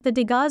The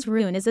Dagaz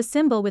rune is a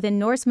symbol within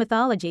Norse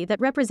mythology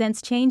that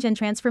represents change and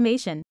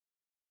transformation.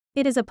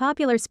 It is a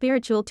popular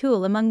spiritual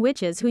tool among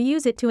witches who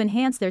use it to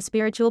enhance their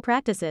spiritual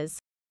practices.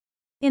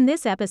 In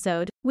this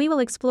episode, we will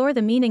explore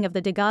the meaning of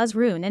the Dagaz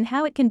rune and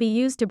how it can be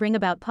used to bring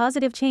about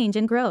positive change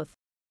and growth.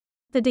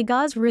 The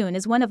Dagaz rune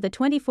is one of the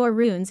 24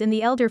 runes in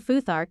the Elder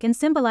Futhark and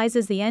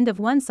symbolizes the end of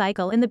one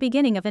cycle and the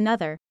beginning of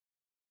another.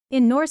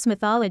 In Norse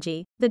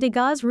mythology, the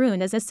Dagaz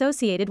rune is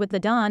associated with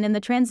the dawn and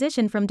the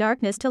transition from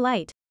darkness to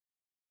light.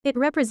 It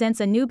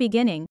represents a new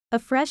beginning, a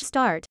fresh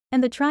start,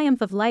 and the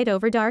triumph of light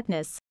over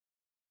darkness.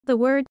 The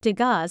word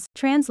Dagaz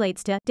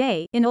translates to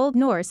day in Old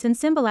Norse and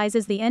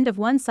symbolizes the end of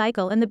one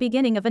cycle and the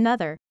beginning of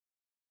another.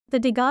 The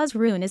Dagaz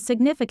rune is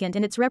significant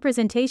in its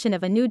representation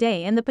of a new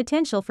day and the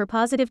potential for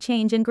positive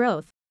change and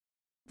growth.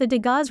 The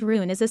Dagaz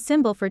rune is a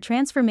symbol for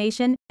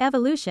transformation,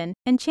 evolution,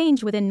 and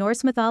change within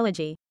Norse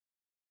mythology.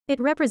 It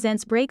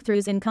represents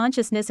breakthroughs in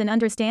consciousness and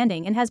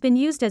understanding and has been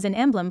used as an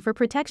emblem for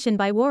protection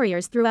by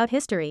warriors throughout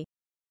history.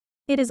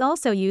 It is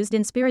also used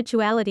in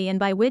spirituality and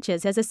by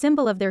witches as a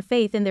symbol of their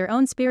faith in their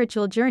own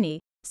spiritual journey,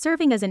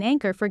 serving as an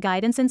anchor for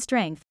guidance and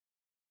strength.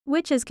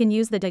 Witches can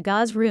use the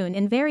Dagaz rune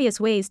in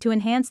various ways to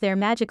enhance their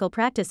magical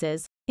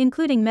practices,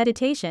 including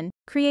meditation,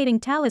 creating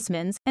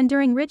talismans, and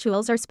during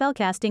rituals or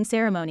spellcasting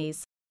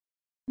ceremonies.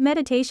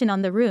 Meditation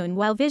on the rune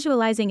while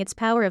visualizing its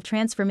power of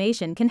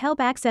transformation can help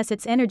access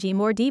its energy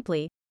more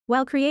deeply,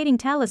 while creating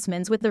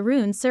talismans with the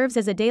rune serves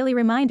as a daily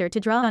reminder to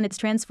draw on its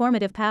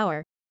transformative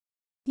power.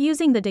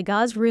 Using the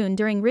Dagaz rune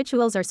during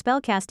rituals or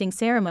spellcasting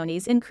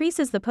ceremonies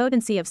increases the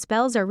potency of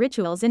spells or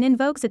rituals and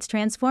invokes its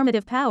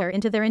transformative power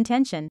into their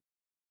intention.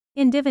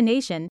 In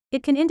divination,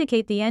 it can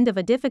indicate the end of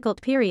a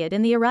difficult period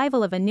and the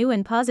arrival of a new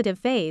and positive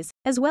phase,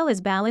 as well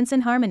as balance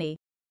and harmony.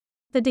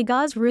 The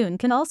Dagaz rune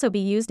can also be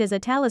used as a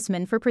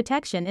talisman for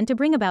protection and to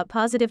bring about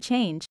positive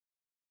change.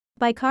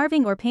 By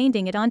carving or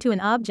painting it onto an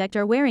object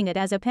or wearing it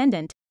as a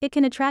pendant, it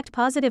can attract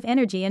positive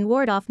energy and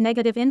ward off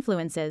negative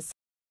influences.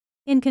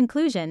 In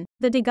conclusion,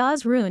 the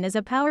Dagaz rune is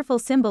a powerful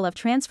symbol of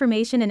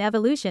transformation and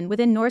evolution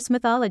within Norse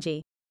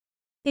mythology.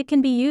 It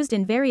can be used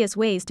in various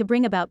ways to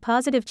bring about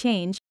positive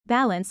change,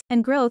 balance,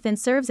 and growth and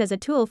serves as a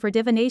tool for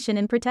divination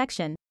and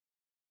protection.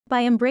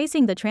 By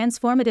embracing the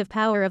transformative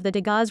power of the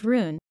Dagaz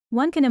rune,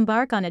 one can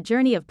embark on a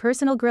journey of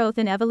personal growth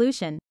and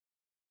evolution.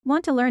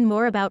 Want to learn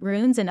more about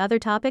runes and other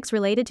topics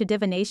related to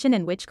divination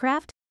and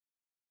witchcraft?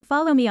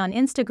 Follow me on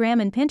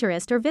Instagram and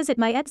Pinterest or visit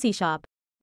my Etsy shop.